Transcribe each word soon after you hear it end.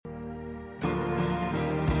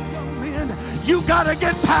You got to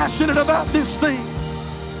get passionate about this thing.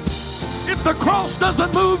 If the cross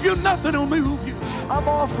doesn't move you, nothing will move you. I'm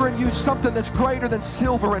offering you something that's greater than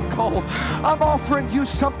silver and gold. I'm offering you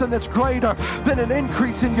something that's greater than an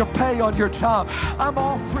increase in your pay on your job. I'm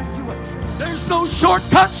offering you There's no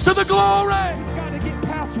shortcuts to the glory. We've got to get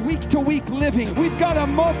past week-to-week living. We've got to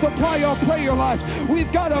multiply our prayer life.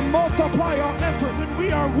 We've got to multiply our effort. When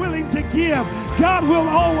we are willing to give, God will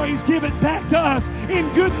always give it back to us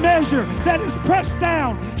in good measure that is pressed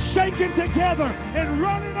down, shaken together, and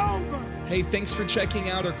running over. Hey, thanks for checking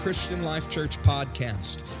out our Christian Life Church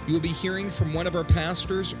podcast. You will be hearing from one of our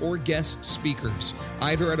pastors or guest speakers,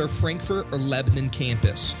 either at our Frankfurt or Lebanon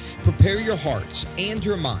campus. Prepare your hearts and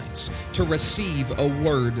your minds to receive a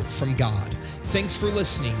word from God. Thanks for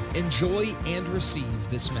listening. Enjoy and receive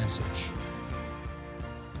this message.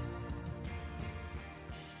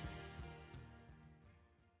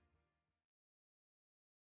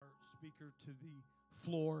 Speaker to the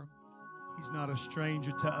floor. He's not a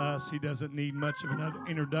stranger to us. He doesn't need much of an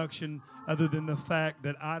introduction other than the fact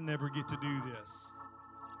that I never get to do this.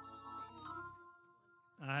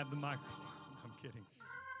 I have the microphone. I'm kidding.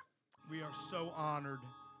 We are so honored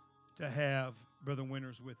to have Brother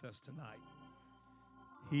Winters with us tonight.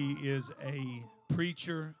 He is a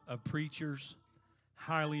preacher of preachers,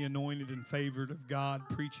 highly anointed and favored of God,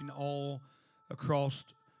 preaching all across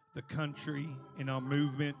the country in our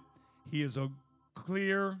movement. He is a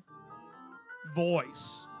clear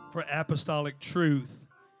voice for apostolic truth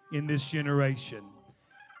in this generation.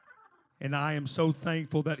 And I am so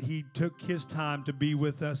thankful that he took his time to be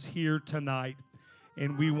with us here tonight.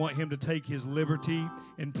 And we want him to take his liberty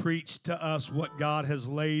and preach to us what God has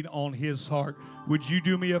laid on his heart. Would you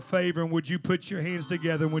do me a favor and would you put your hands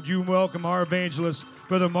together? And would you welcome our evangelist,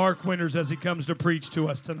 Brother Mark Winters, as he comes to preach to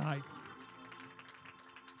us tonight?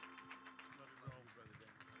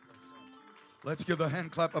 Let's give the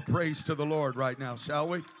hand clap of praise to the Lord right now, shall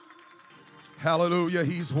we? Hallelujah.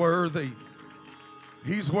 He's worthy.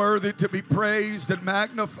 He's worthy to be praised and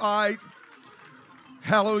magnified.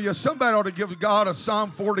 Hallelujah. Somebody ought to give God a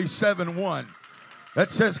Psalm 47:1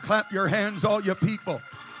 that says, clap your hands, all you people,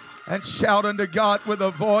 and shout unto God with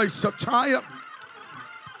a voice of triumph.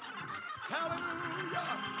 Hallelujah.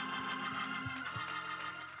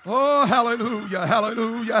 Oh, hallelujah,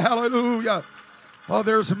 hallelujah, hallelujah. Oh,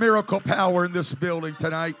 there's miracle power in this building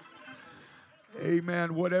tonight.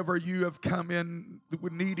 Amen. Whatever you have come in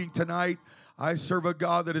needing tonight, I serve a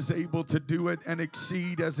God that is able to do it and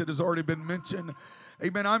exceed, as it has already been mentioned.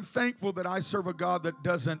 Amen. I'm thankful that I serve a God that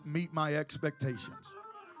doesn't meet my expectations.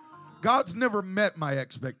 God's never met my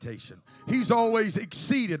expectation. He's always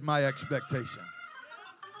exceeded my expectation.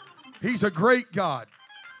 He's a great God.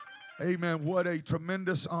 Amen. What a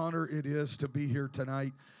tremendous honor it is to be here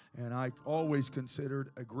tonight. And I always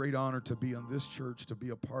considered a great honor to be in this church, to be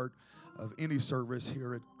a part of any service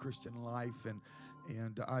here at Christian Life. And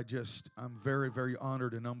I'm very, very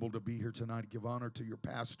honored and humbled to be here tonight to give honor to your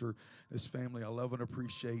pastor, his family. I love and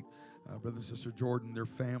appreciate Brother and Sister Jordan, their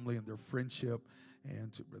family and their friendship.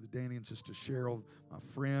 And to Brother Danny and Sister Cheryl, my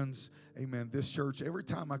friends. Amen. This church, every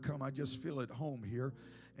time I come, I just feel at home here.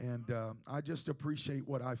 And I just appreciate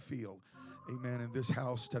what I feel. Amen. In this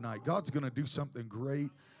house tonight. God's going to do something great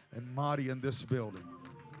and mighty in this building.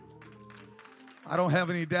 I don't have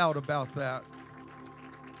any doubt about that.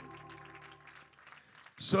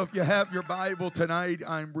 So if you have your Bible tonight,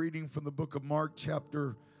 I'm reading from the book of Mark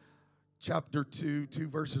chapter 2, 2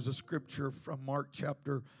 verses of scripture from Mark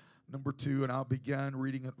chapter number 2, and I'll begin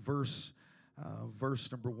reading at verse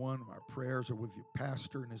number 1. My prayers are with your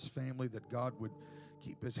pastor and his family, that God would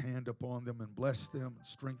keep his hand upon them and bless them and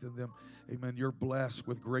strengthen them. Amen. You're blessed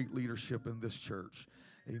with great leadership in this church.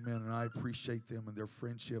 Amen. And I appreciate them and their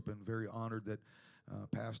friendship, and very honored that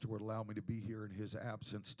Pastor would allow me to be here in his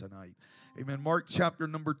absence tonight. Amen. Mark chapter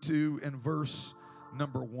number 2 and verse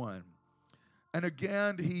number 1. And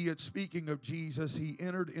again, speaking of Jesus, he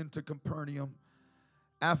entered into Capernaum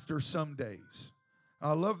after some days.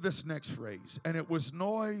 I love this next phrase. And it was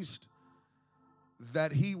noised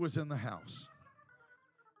that he was in the house.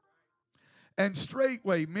 And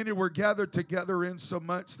straightway many were gathered together,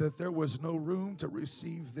 insomuch that there was no room to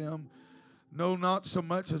receive them, no, not so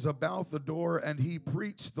much as about the door. And he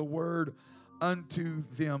preached the word unto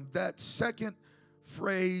them. That second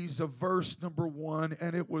phrase of verse number 1,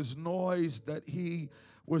 and it was noised that he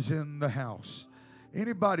was in the house.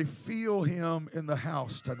 Anybody feel him in the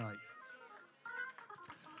house tonight?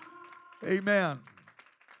 Amen.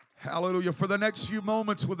 Hallelujah. For the next few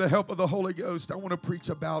moments, with the help of the Holy Ghost, I want to preach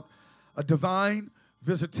about a divine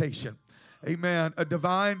visitation. Amen. A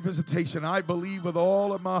divine visitation. I believe with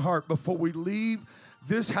all of my heart, before we leave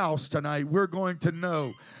this house tonight, we're going to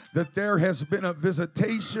know that there has been a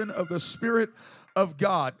visitation of the Spirit of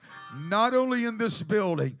God, not only in this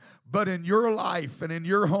building, but in your life and in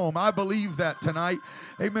your home. I believe that tonight.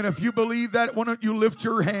 Amen. If you believe that, why don't you lift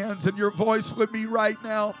your hands and your voice with me right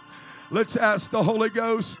now? Let's ask the Holy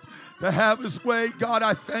Ghost to have his way. God,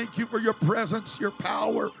 I thank you for your presence, your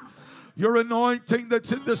power, your anointing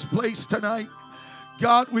that's in this place tonight.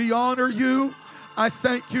 God, we honor you. I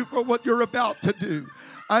thank you for what you're about to do.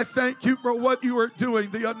 I thank you for what you are doing,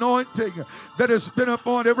 the anointing that has been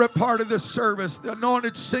upon every part of this service, the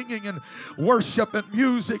anointed singing and worship and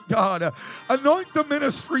music, God. Anoint the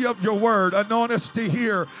ministry of your word. Anoint us to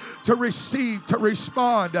hear, to receive, to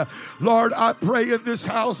respond. Lord, I pray in this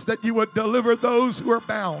house that you would deliver those who are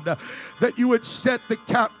bound, that you would set the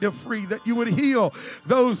captive free, that you would heal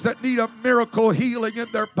those that need a miracle healing in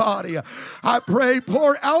their body. I pray,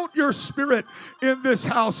 pour out your Spirit in this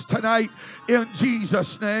house tonight in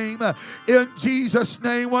Jesus' name. In Jesus'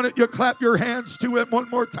 name, why don't you clap your hands to him one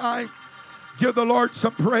more time? Give the Lord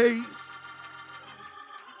some praise.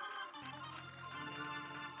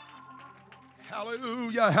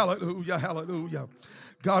 Hallelujah, hallelujah, hallelujah.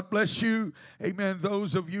 God bless you. Amen.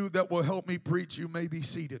 Those of you that will help me preach, you may be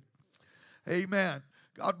seated. Amen.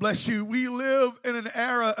 God bless you. We live in an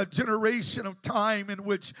era, a generation of time in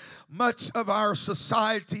which much of our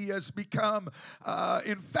society has become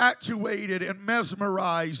infatuated and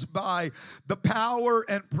mesmerized by the power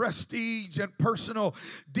and prestige and personal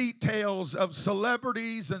details of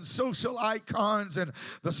celebrities and social icons and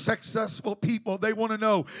the successful people. They want to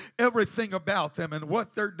know everything about them and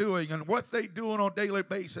what they're doing and what they're doing on a daily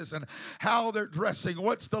basis and how they're dressing.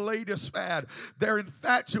 What's the latest fad? They're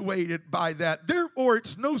infatuated by that. Therefore,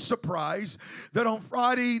 it's no surprise that on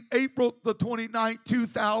Friday, April the 29th,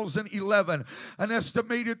 2011, an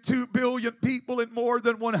estimated 2 billion people in more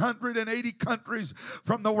than 180 countries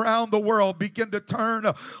from around the world begin to turn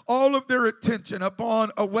all of their attention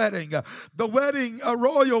upon a wedding. The wedding, a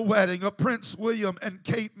royal wedding of Prince William and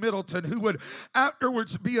Kate Middleton, who would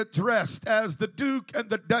afterwards be addressed as the Duke and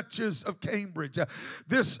the Duchess of Cambridge.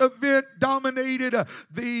 This event dominated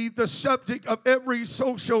the subject of every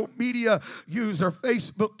social media user.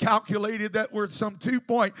 Facebook calculated that were some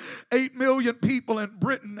 2.8 million people in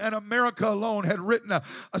Britain and America alone had written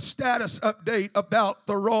a status update about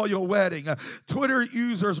the royal wedding. Twitter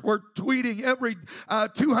users were tweeting every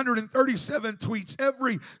 237 tweets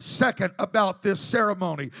every second about this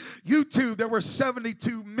ceremony. YouTube, there were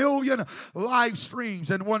 72 million live streams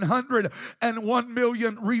and 101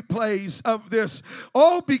 million replays of this,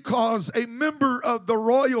 all because a member of the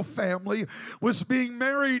royal family was being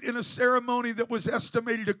married in a ceremony that was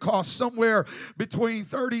estimated to cost somewhere between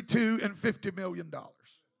 $32 and $50 million.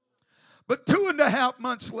 But 2.5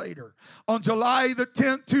 months later, on July the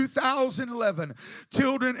 10th, 2011,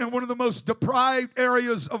 children in one of the most deprived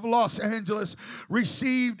areas of Los Angeles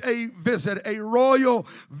received a visit, a royal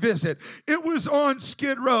visit. It was on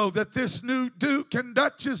Skid Row that this new Duke and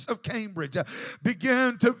Duchess of Cambridge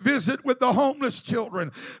began to visit with the homeless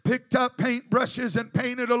children, picked up paintbrushes and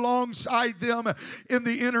painted alongside them in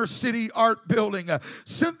the inner city art building.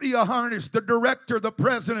 Cynthia Harness, the director, the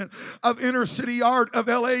president of Inner City Art of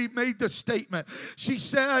LA, made the statement. She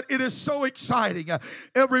said, "It is so exciting.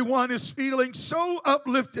 Everyone is feeling so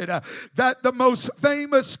uplifted that the most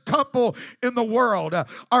famous couple in the world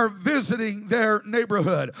are visiting their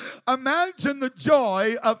neighborhood." Imagine the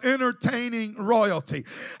joy of entertaining royalty,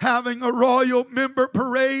 having a royal member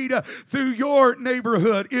parade through your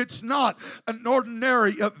neighborhood. It's not an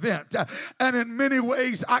ordinary event. And in many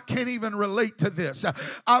ways, I can't even relate to this.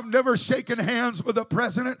 I've never shaken hands with a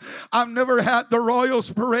president. I've never had the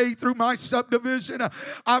royals parade through my subdivision.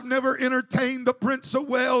 I've never entertained the Prince of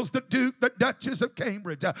Wales, the Duke, the Duchess of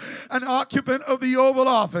Cambridge. An occupant of the Oval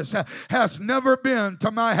Office has never been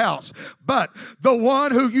to my house. But the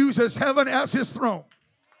one who uses heaven as his throne,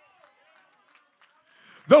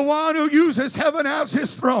 the one who uses heaven as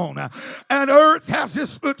his throne and earth as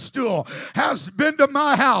his footstool, has been to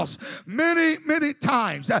my house many, many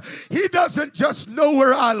times. He doesn't just know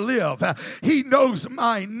where I live. He knows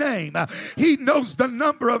my name. He knows the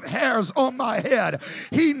number of hairs on my head.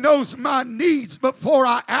 He knows my needs before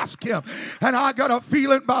I ask him. And I got a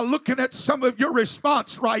feeling by looking at some of your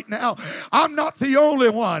response right now, I'm not the only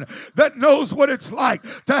one that knows what it's like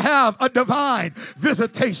to have a divine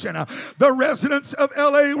visitation. The residents of LA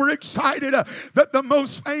they were excited that the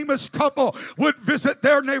most famous couple would visit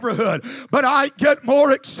their neighborhood. But I get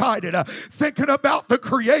more excited thinking about the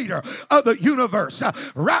creator of the universe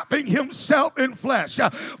wrapping himself in flesh,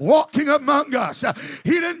 walking among us.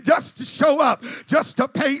 He didn't just show up just to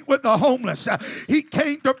paint with the homeless. He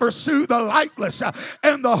came to pursue the lifeless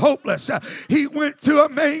and the hopeless. He went to a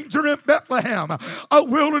manger in Bethlehem, a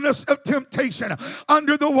wilderness of temptation,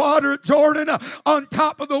 under the water of Jordan, on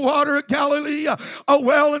top of the water of Galilee, a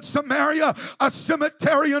well in Samaria, a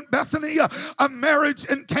cemetery in Bethany, a marriage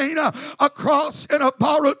in Cana, a cross in a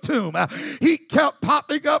borrowed tomb. He kept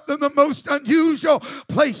popping up in the most unusual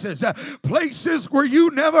places, places where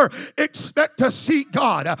you never expect to see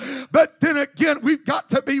God. But then again, we've got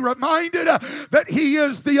to be reminded that He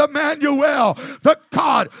is the Emmanuel, the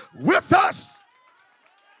God with us.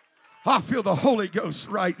 I feel the Holy Ghost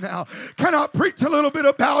right now. Can I preach a little bit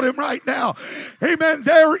about Him right now? Amen.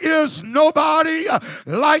 There is nobody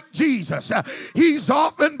like Jesus. He's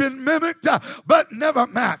often been mimicked, but never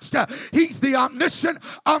matched. He's the omniscient,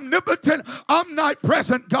 omnipotent,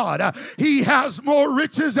 omnipresent God. He has more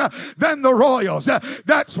riches than the royals.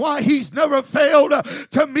 That's why He's never failed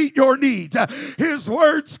to meet your needs. His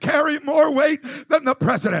words carry more weight than the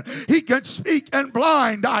president. He can speak and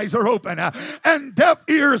blind eyes are open and deaf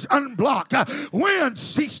ears unblocked. Winds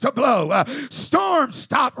cease to blow. Storms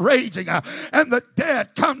stop raging. And the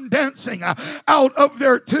dead come dancing out of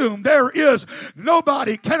their tomb. There is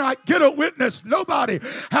nobody. Can I get a witness? Nobody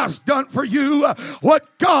has done for you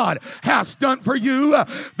what God has done for you.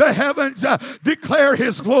 The heavens declare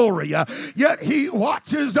His glory. Yet He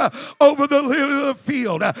watches over the lily of the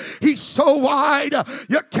field. He's so wide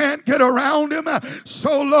you can't get around Him.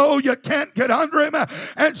 So low you can't get under Him.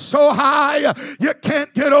 And so high you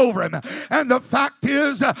can't get over Him. And the fact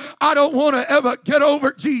is, I don't want to ever get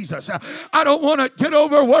over Jesus. I don't want to get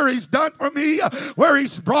over where He's done for me, where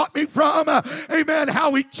He's brought me from. Amen.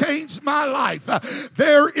 How He changed my life.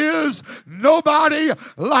 There is nobody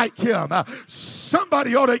like Him.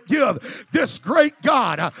 Somebody ought to give this great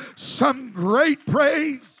God some great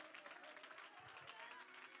praise.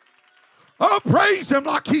 Oh, praise Him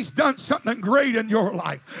like He's done something great in your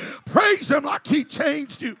life. Praise Him like He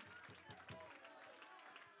changed you.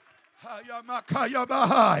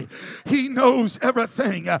 He knows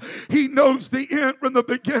everything. He knows the end from the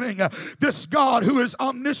beginning. This God who is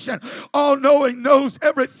omniscient, all-knowing, knows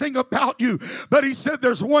everything about you. But He said,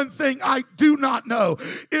 there's one thing I do not know.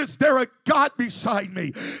 Is there a God beside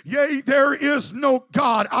me? Yea, there is no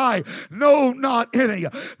God. I know not any.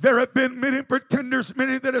 There have been many pretenders,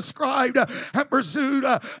 many that ascribed and pursued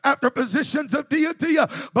after positions of deity,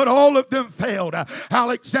 but all of them failed.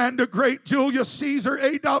 Alexander Great, Julius Caesar,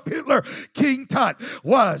 Adolf Hitler, King Tut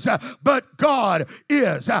was, but God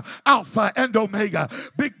is Alpha and Omega,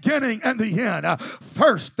 beginning and the end,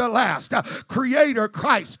 first, the last, Creator,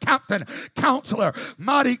 Christ, Captain, Counselor,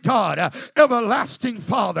 Mighty God, Everlasting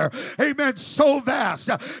Father. Amen. So vast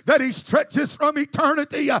that He stretches from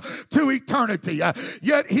eternity to eternity.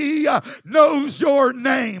 Yet He knows your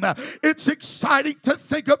name. It's exciting to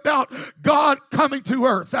think about God coming to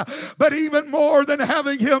earth, but even more than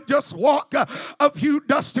having Him just walk a few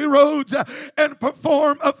dusty roads and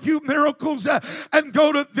perform a few miracles and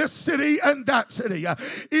go to this city and that city.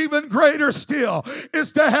 Even greater still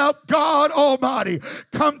is to have God Almighty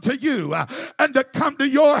come to you and to come to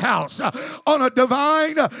your house on a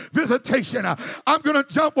divine visitation. I'm going to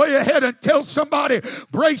jump way ahead and tell somebody,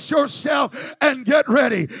 brace yourself and get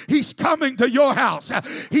ready. He's coming to your house.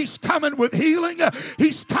 He's coming with healing.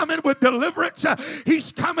 He's coming with deliverance.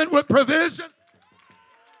 He's coming with provision.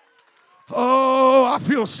 Oh, I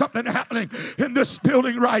feel something happening in this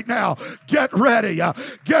building right now. Get ready.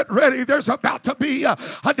 Get ready. There's about to be a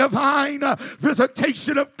divine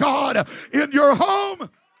visitation of God in your home.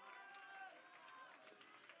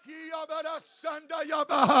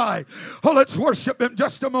 Oh, let's worship Him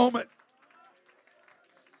just a moment.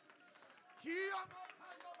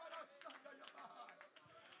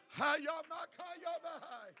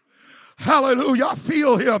 Hallelujah. I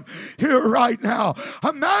feel Him here right now.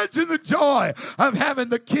 Imagine the joy of having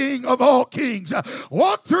the King of all kings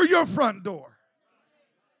walk through your front door.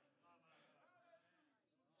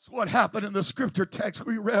 It's what happened in the scripture text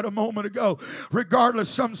we read a moment ago. Regardless,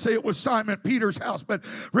 some say it was Simon Peter's house, but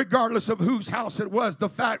regardless of whose house it was, the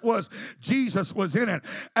fact was Jesus was in it.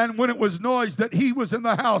 And when it was noised that He was in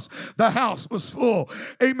the house was full.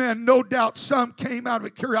 Amen. No doubt some came out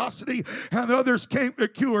of curiosity and others came to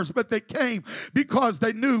cures, but they came because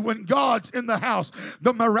they knew when God's in the house,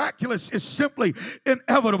 the miraculous is simply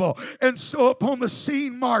inevitable. And so upon the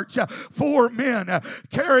scene march, 4 men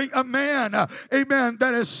carrying a man, amen,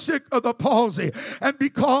 that is sick of the palsy. And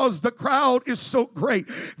because the crowd is so great,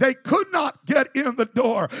 they could not get in the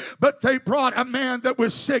door, but they brought a man that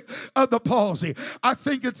was sick of the palsy. I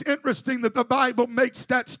think it's interesting that the Bible makes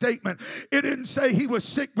that statement. It didn't say he was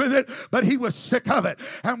sick with it, but he was sick of it.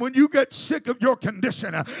 And when you get sick of your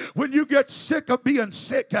condition, when you get sick of being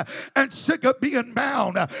sick and sick of being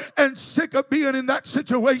bound and sick of being in that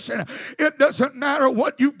situation, it doesn't matter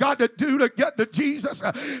what you've got to do to get to Jesus.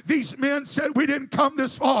 These men said, we didn't come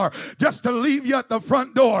this far just to leave you at the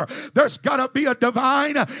front door. There's got to be a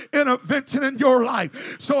divine intervention in your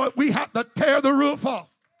life. So we have to tear the roof off.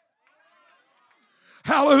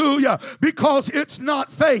 Hallelujah. Because it's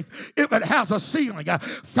not faith if it has a ceiling.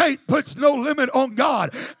 Faith puts no limit on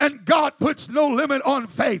God, and God puts no limit on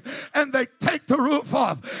faith. And they take the roof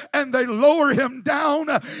off and they lower him down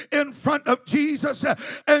in front of Jesus.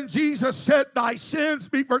 And Jesus said, thy sins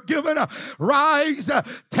be forgiven. Rise,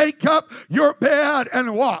 take up your bed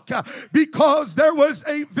and walk. Because there was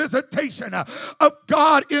a visitation of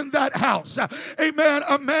God in that house. Amen.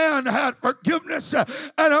 A man had forgiveness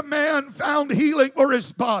and a man found healing for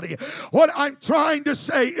his body. What I'm trying to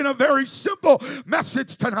say in a very simple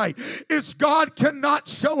message tonight is God cannot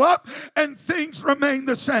show up and things remain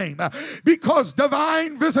the same, because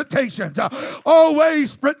divine visitations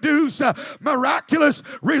always produce miraculous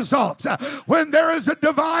results. When there is a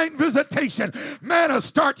divine visitation, manna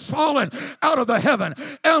starts falling out of the heaven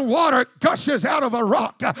and water gushes out of a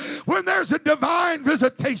rock. When there's a divine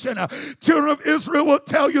visitation, children of Israel will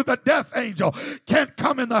tell you the death angel can't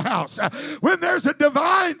come in the house. When there's a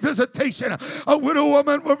divine visitation, a widow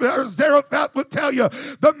woman Zarephath will tell you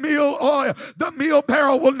the meal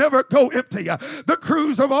barrel will never go empty. The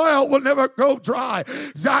cruse of oil will never go dry.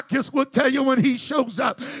 Zacchaeus will tell you when he shows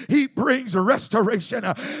up, he brings restoration.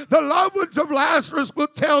 The loved ones of Lazarus will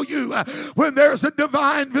tell you when there's a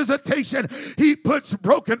divine visitation, he puts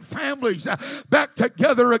broken families back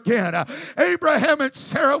together again. Abraham and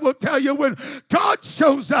Sarah will tell you when God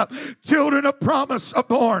shows up, children of promise are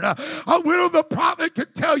born. A widow the prophet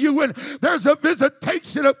can tell you when there's a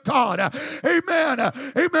visitation of God. Amen.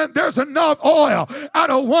 Amen. There's enough oil out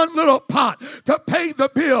of one little pot to pay the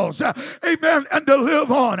bills. Amen. And to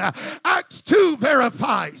live on. Acts 2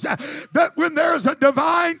 verifies that when there's a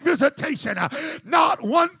divine visitation, not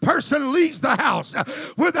one person leaves the house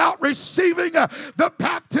without receiving the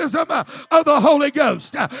baptism of the Holy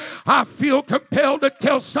Ghost. I feel compelled to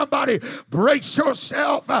tell somebody, brace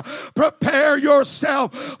yourself, prepare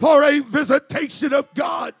yourself for a visitation of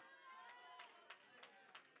God.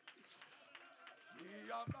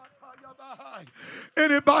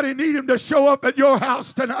 Anybody need him to show up at your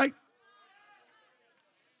house tonight?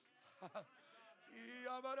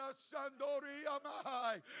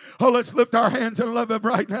 Oh, let's lift our hands and love him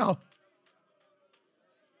right now.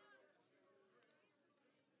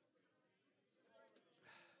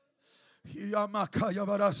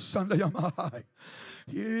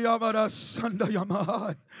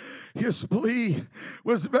 His plea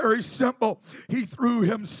was very simple. He threw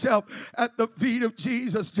himself at the feet of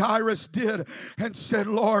Jesus, Jairus did, and said,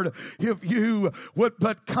 Lord, if you would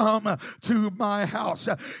but come to my house.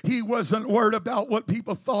 He wasn't worried about what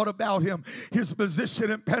people thought about him, his position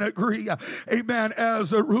and pedigree, amen,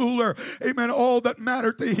 as a ruler. Amen. All that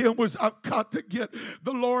mattered to him was, I've got to get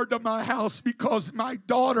the Lord to my house because my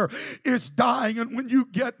daughter is dying. And when you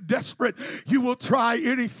get desperate, you will try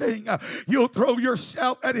anything. You'll throw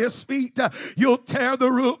yourself at his feet. You'll tear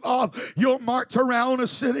the roof off. You'll march around a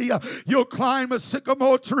city. You'll climb a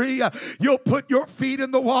sycamore tree. You'll put your feet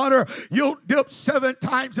in the water. You'll dip 7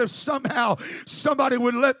 times if somehow somebody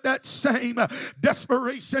would let that same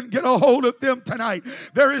desperation get a hold of them tonight.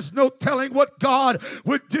 There is no telling what God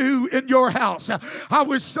would do in your house. I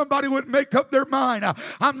wish somebody would make up their mind.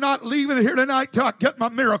 I'm not leaving here tonight till I get my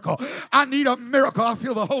miracle. I need a miracle. I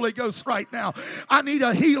feel the Holy Ghost right now. I need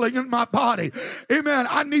a healing in my body. Amen.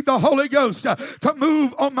 I need the Holy Ghost to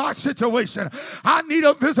move on my situation. I need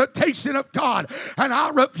a visitation of God, and I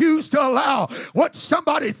refuse to allow what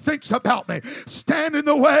somebody thinks about me stand in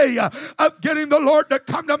the way of getting the Lord to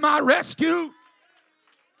come to my rescue.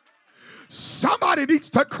 Somebody needs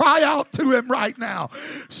to cry out to him right now.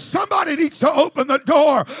 Somebody needs to open the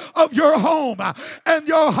door of your home and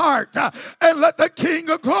your heart and let the King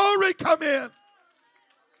of Glory come in.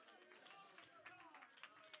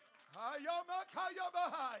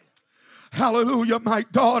 Hallelujah, my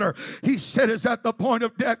daughter, he said, is at the point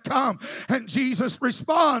of death. Come. And Jesus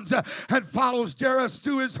responds and follows Jairus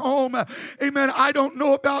to his home. Amen. I don't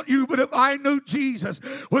know about you, but if I knew Jesus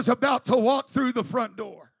was about to walk through the front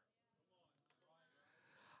door,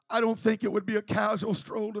 I don't think it would be a casual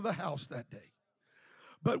stroll to the house that day.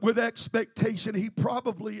 But with expectation, he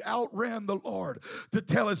probably outran the Lord to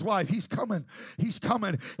tell his wife, he's coming, he's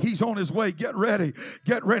coming, he's on his way. Get ready,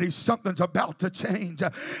 get ready. Something's about to change.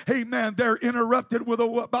 Amen. They're interrupted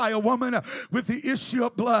by a woman with the issue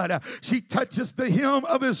of blood. She touches the hem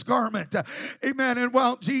of his garment. Amen. And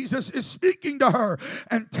while Jesus is speaking to her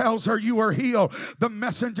and tells her, you are healed, the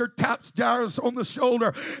messenger taps Jairus on the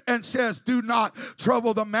shoulder and says, do not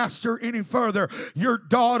trouble the master any further. Your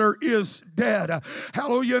daughter is dead.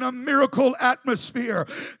 Hallelujah. In a miracle atmosphere,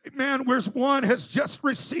 man, where one has just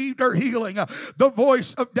received her healing, the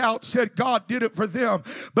voice of doubt said, God did it for them,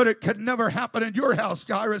 but it could never happen in your house,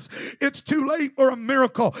 Jairus. It's too late for a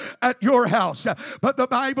miracle at your house. But the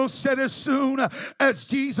Bible said as soon as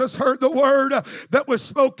Jesus heard the word that was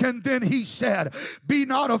spoken, then he said, be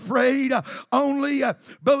not afraid, only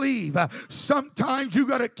believe. Sometimes you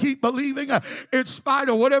got to keep believing in spite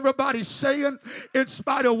of what everybody's saying, in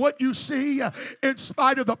spite of what you see, in spite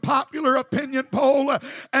of the popular opinion poll,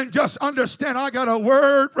 and just understand I got a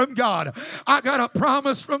word from God. I got a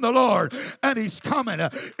promise from the Lord, and he's coming.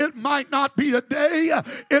 It might not be today,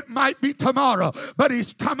 it might be tomorrow, but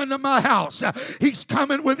he's coming to my house. He's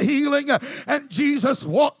coming with healing. And Jesus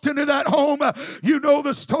walked into that home. You know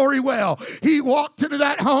the story well. He walked into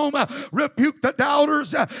that home, rebuked the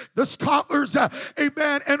doubters, the scoffers,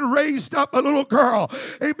 amen, and raised up a little girl.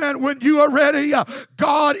 Amen. When you are ready,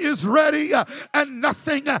 God is ready, and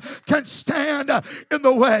nothing can stand in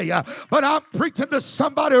the way. But I'm preaching to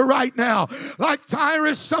somebody right now. Like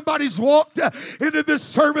Jairus, somebody's walked into this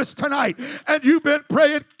service tonight, and you've been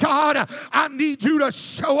praying, God, I need you to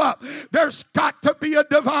show up. There's got to be a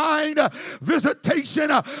divine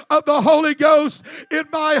visitation of the Holy Ghost in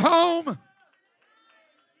my home.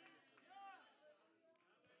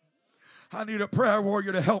 I need a prayer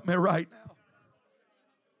warrior to help me right now.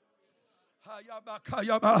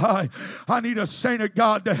 I need a saint of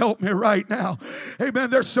God to help me right now. Amen.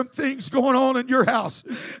 There's some things going on in your house.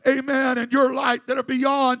 Amen. In your life that are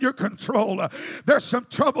beyond your control. There's some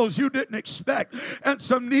troubles you didn't expect, and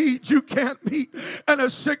some needs you can't meet, and a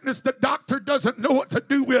sickness the doctor doesn't know what to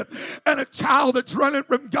do with, and a child that's running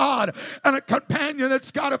from God, and a companion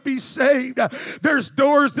that's got to be saved. There's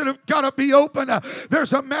doors that have got to be opened.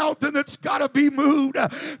 There's a mountain that's got to be moved.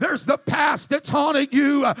 There's the past that's haunting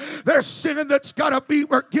you. There's sin that's got to be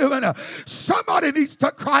forgiven. Somebody needs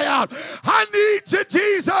to cry out, I need you,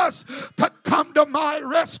 Jesus, to come to my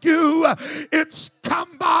rescue. It's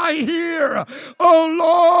come by here.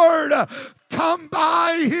 Oh Lord, come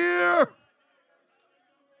by here.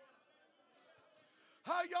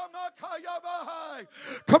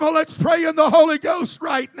 Come on, let's pray in the Holy Ghost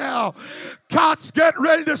right now. God's getting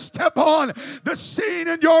ready to step on the scene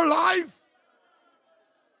in your life.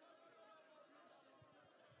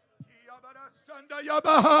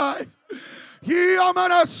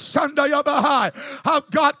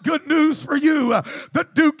 I've got good news for you. The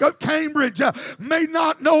Duke of Cambridge may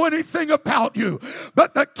not know anything about you,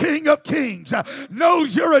 but the King of Kings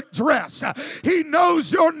knows your address. He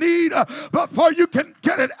knows your need before you can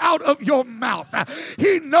get it out of your mouth.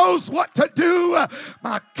 He knows what to do.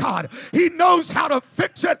 My God, he knows how to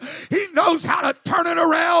fix it. He knows how to turn it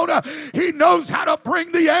around. He knows how to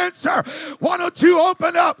bring the answer. Why don't you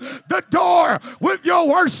open up the door with your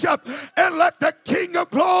worship and let the King of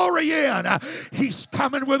Glory in? He's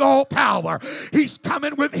coming with all power. He's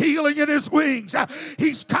coming with healing in his wings.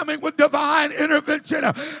 He's coming with divine intervention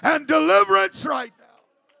and deliverance right now.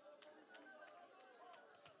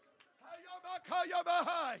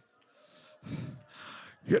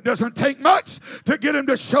 It doesn't take much to get him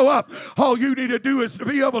to show up. All you need to do is to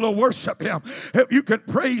be able to worship him. If you can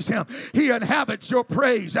praise him, he inhabits your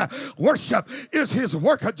praise. Worship is his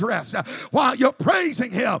work address. While you're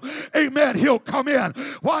praising him, amen, he'll come in.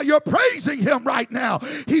 While you're praising him right now,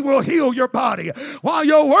 he will heal your body. While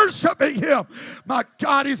you're worshiping him, my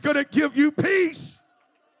God, he's going to give you peace.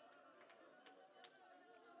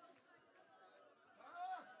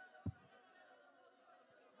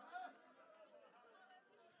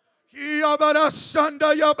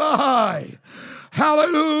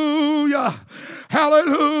 Hallelujah.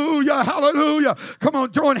 Hallelujah. Hallelujah. Come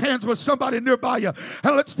on, join hands with somebody nearby you,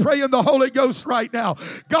 and let's pray in the Holy Ghost right now.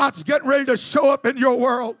 God's getting ready to show up in your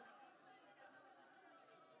world.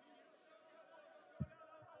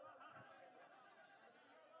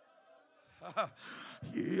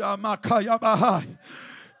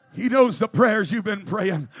 He knows the prayers you've been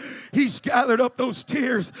praying. He's gathered up those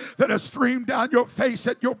tears that have streamed down your face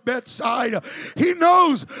at your bedside. He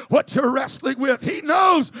knows what you're wrestling with. He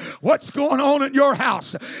knows what's going on in your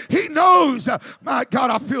house. He knows, my God,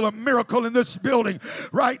 I feel a miracle in this building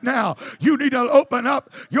right now. You need to open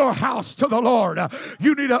up your house to the Lord.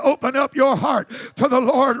 You need to open up your heart to the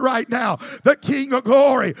Lord right now. The King of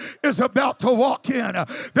Glory is about to walk in.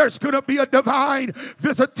 There's going to be a divine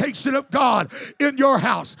visitation of God in your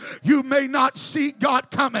house. You may not see God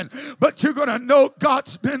coming, but you're going to know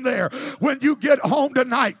God's been there when you get home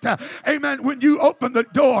tonight. Amen. When you open the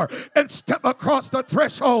door and step across the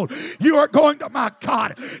threshold, you are going to, my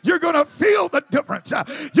God, you're going to feel the difference.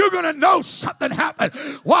 You're going to know something happened.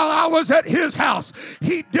 While I was at his house,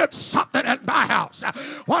 he did something at my house.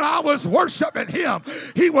 When I was worshiping him,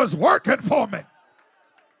 he was working for me.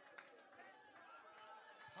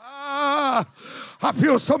 I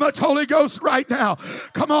feel so much Holy Ghost right now.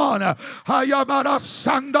 Come on.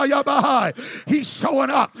 He's showing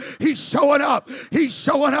up. He's showing up. He's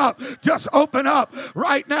showing up. Just open up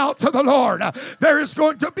right now to the Lord. There is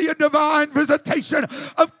going to be a divine visitation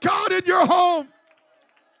of God in your home.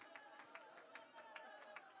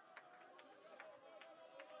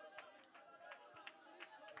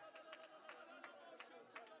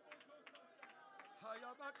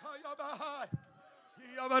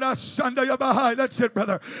 That's it,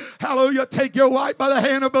 brother. Hallelujah. Take your wife by the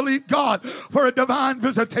hand and believe God for a divine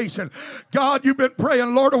visitation. God, you've been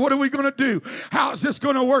praying, Lord, what are we going to do? How's this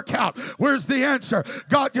going to work out? Where's the answer?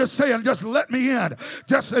 God just saying, just let me in.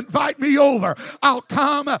 Just invite me over. I'll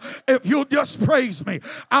come if you'll just praise me.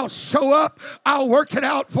 I'll show up. I'll work it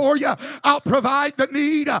out for you. I'll provide the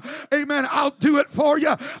need. Amen. I'll do it for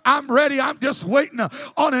you. I'm ready. I'm just waiting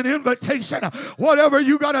on an invitation. Whatever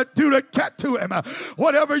you got to do to get to him.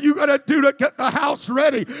 Whatever you got to do to get the house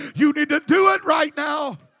ready, you need to do it right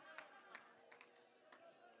now.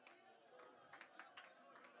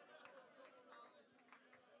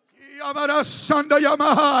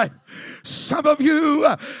 Some of you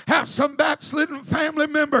have some backslidden family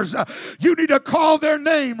members. You need to call their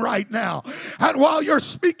name right now. And while you're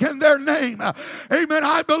speaking their name, amen,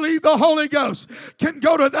 I believe the Holy Ghost can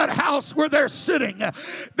go to that house where they're sitting,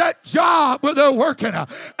 that job where they're working,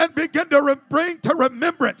 and begin to bring to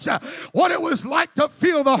remembrance what it was like to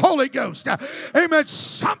feel the Holy Ghost. Amen.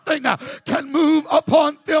 Something can move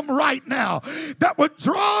upon them right now that would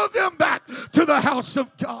draw them back to the house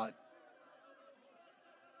of God.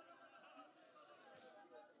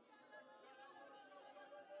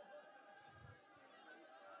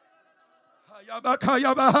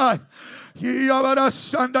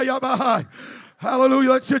 Hallelujah.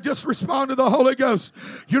 Let's just respond to the Holy Ghost.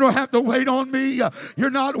 You don't have to wait on me.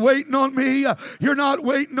 You're not waiting on me. You're not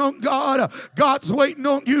waiting on God. God's waiting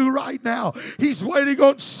on you right now. He's waiting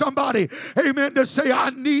on somebody, amen, to say,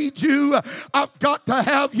 I need you. I've got to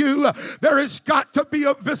have you. There has got to be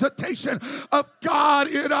a visitation of God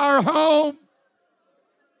in our home.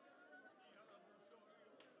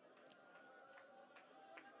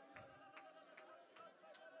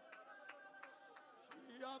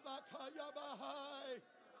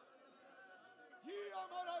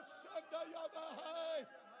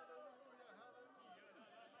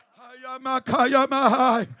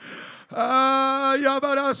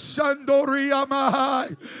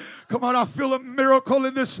 Come on, I feel a miracle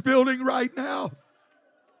in this building right now.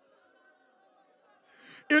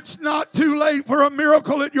 It's not too late for a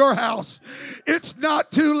miracle at your house. It's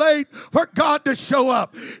not too late for God to show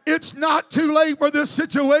up. It's not too late for this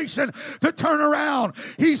situation to turn around.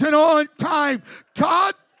 He's an on-time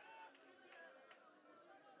God.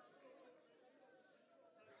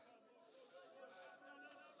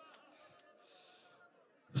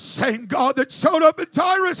 The same God that showed up at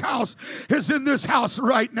Tyra's house is in this house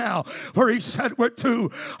right now. For he said, where two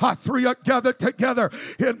or three are gathered together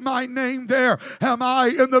in my name, there am I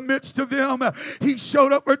in the midst of them. He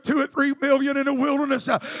showed up with 2 or 3 million in the wilderness,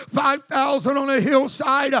 5,000 on a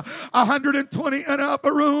hillside, 120 in an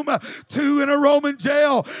upper room, 2 in a Roman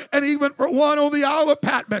jail, and even for 1 on the Isle of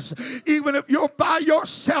Patmos. Even if you're by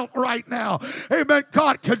yourself right now, amen,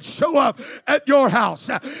 God can show up at your house.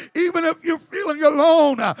 Even if you're feeling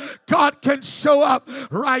alone, God can show up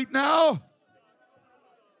right now.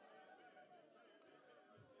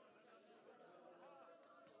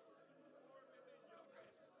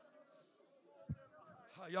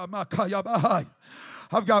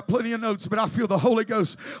 I've got plenty of notes, but I feel the Holy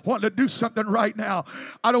Ghost wanting to do something right now.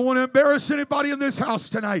 I don't want to embarrass anybody in this house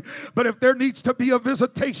tonight, but if there needs to be a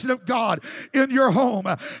visitation of God in your home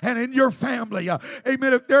and in your family,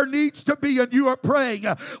 amen, if there needs to be, and you are praying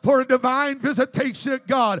for a divine visitation of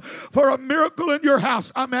God, for a miracle in your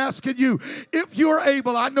house, I'm asking you, if you're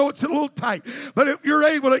able, I know it's a little tight, but if you're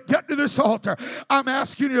able to get to this altar, I'm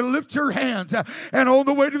asking you to lift your hands and on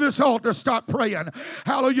the way to this altar, start praying.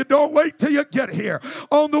 Hallelujah. Don't wait till you get here.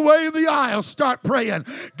 On the way in the aisle, start praying.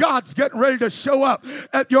 God's getting ready to show up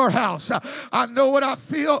at your house. I know what I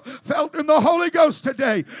felt in the Holy Ghost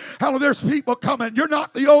today. Hallelujah. There's people coming. You're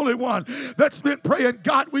not the only one that's been praying,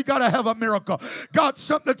 God, we got to have a miracle. God,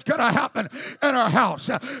 something's going to happen in our house.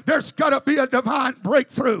 There's got to be a divine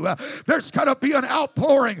breakthrough. There's got to be an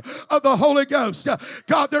outpouring of the Holy Ghost.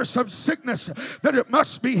 God, there's some sickness that it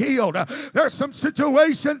must be healed. There's some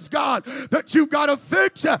situations, God, that you've got to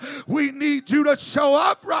fix. We need you to show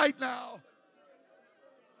up right now.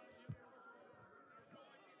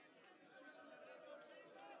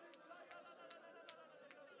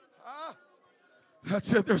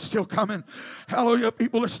 That's it. They're still coming. Hallelujah.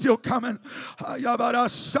 People are still coming. We're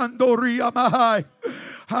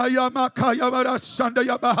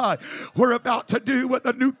about to do what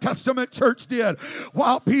the New Testament church did.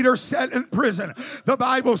 While Peter sat in prison, the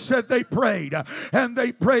Bible said they prayed, and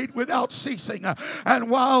they prayed without ceasing. And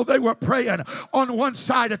while they were praying on one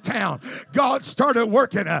side of town, God started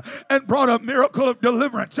working and brought a miracle of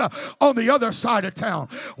deliverance on the other side of town.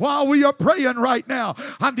 While we are praying right now,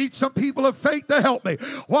 I need some people of faith to help me.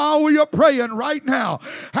 While we are praying right now,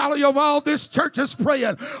 hallelujah, while this church is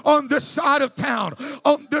praying on this side of town,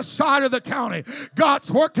 on this side of the county,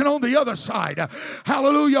 God's working on the other side.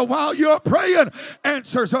 Hallelujah. While you're praying,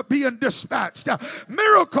 answers are being dispatched.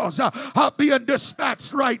 Miracles are being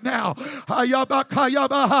dispatched right now.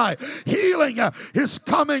 Healing is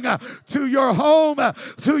coming to your home,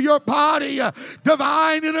 to your body.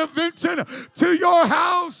 Divine intervention to your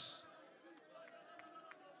house.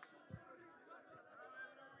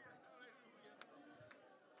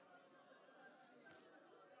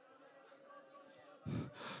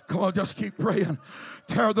 Come on, just keep praying.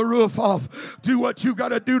 Tear the roof off. Do what you got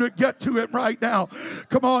to do to get to it right now.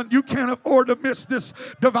 Come on, you can't afford to miss this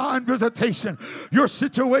divine visitation. Your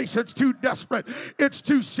situation's too desperate. It's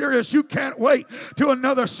too serious. You can't wait to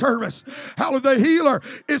another service. How the healer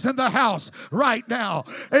is in the house right now.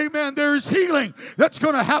 Amen. There's healing that's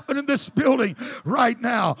going to happen in this building right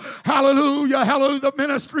now. Hallelujah. Hallelujah. The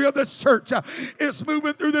ministry of this church is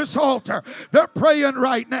moving through this altar. They're praying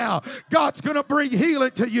right now. God's going to bring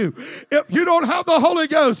healing to you. If you don't have the Holy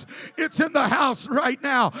Ghost, it's in the house right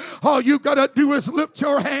now. All you got to do is lift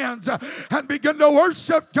your hands and begin to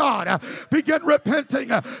worship God. Begin repenting.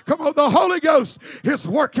 Come on, the Holy Ghost is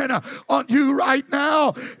working on you right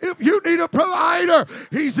now. If you need a provider,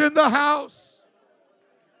 He's in the house.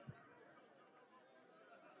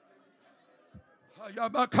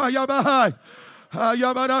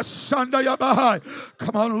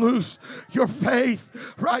 Come on, loose your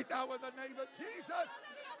faith right now in the name of Jesus.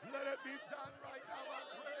 Let it be done right now, I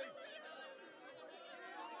pray.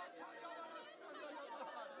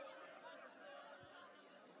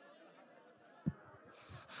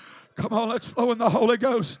 Come on, let's flow in the Holy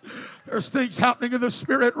Ghost. There's things happening in the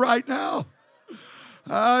Spirit right now.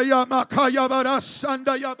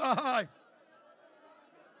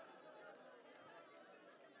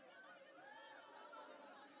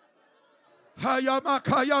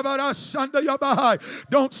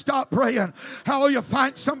 Don't stop praying. Hallelujah.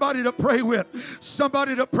 Find somebody to pray with,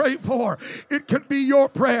 somebody to pray for. It could be your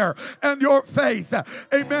prayer and your faith,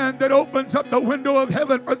 amen, that opens up the window of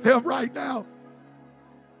heaven for them right now.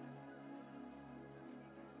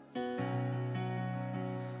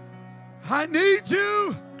 I need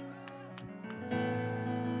you.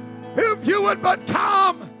 If you would but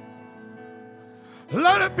come,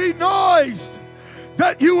 let it be noised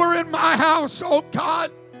that you are in my house, oh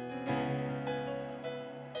God.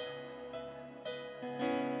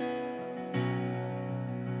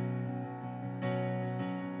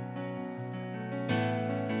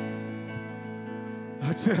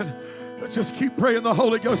 That's it. Let's just keep praying. The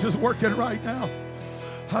Holy Ghost is working right now.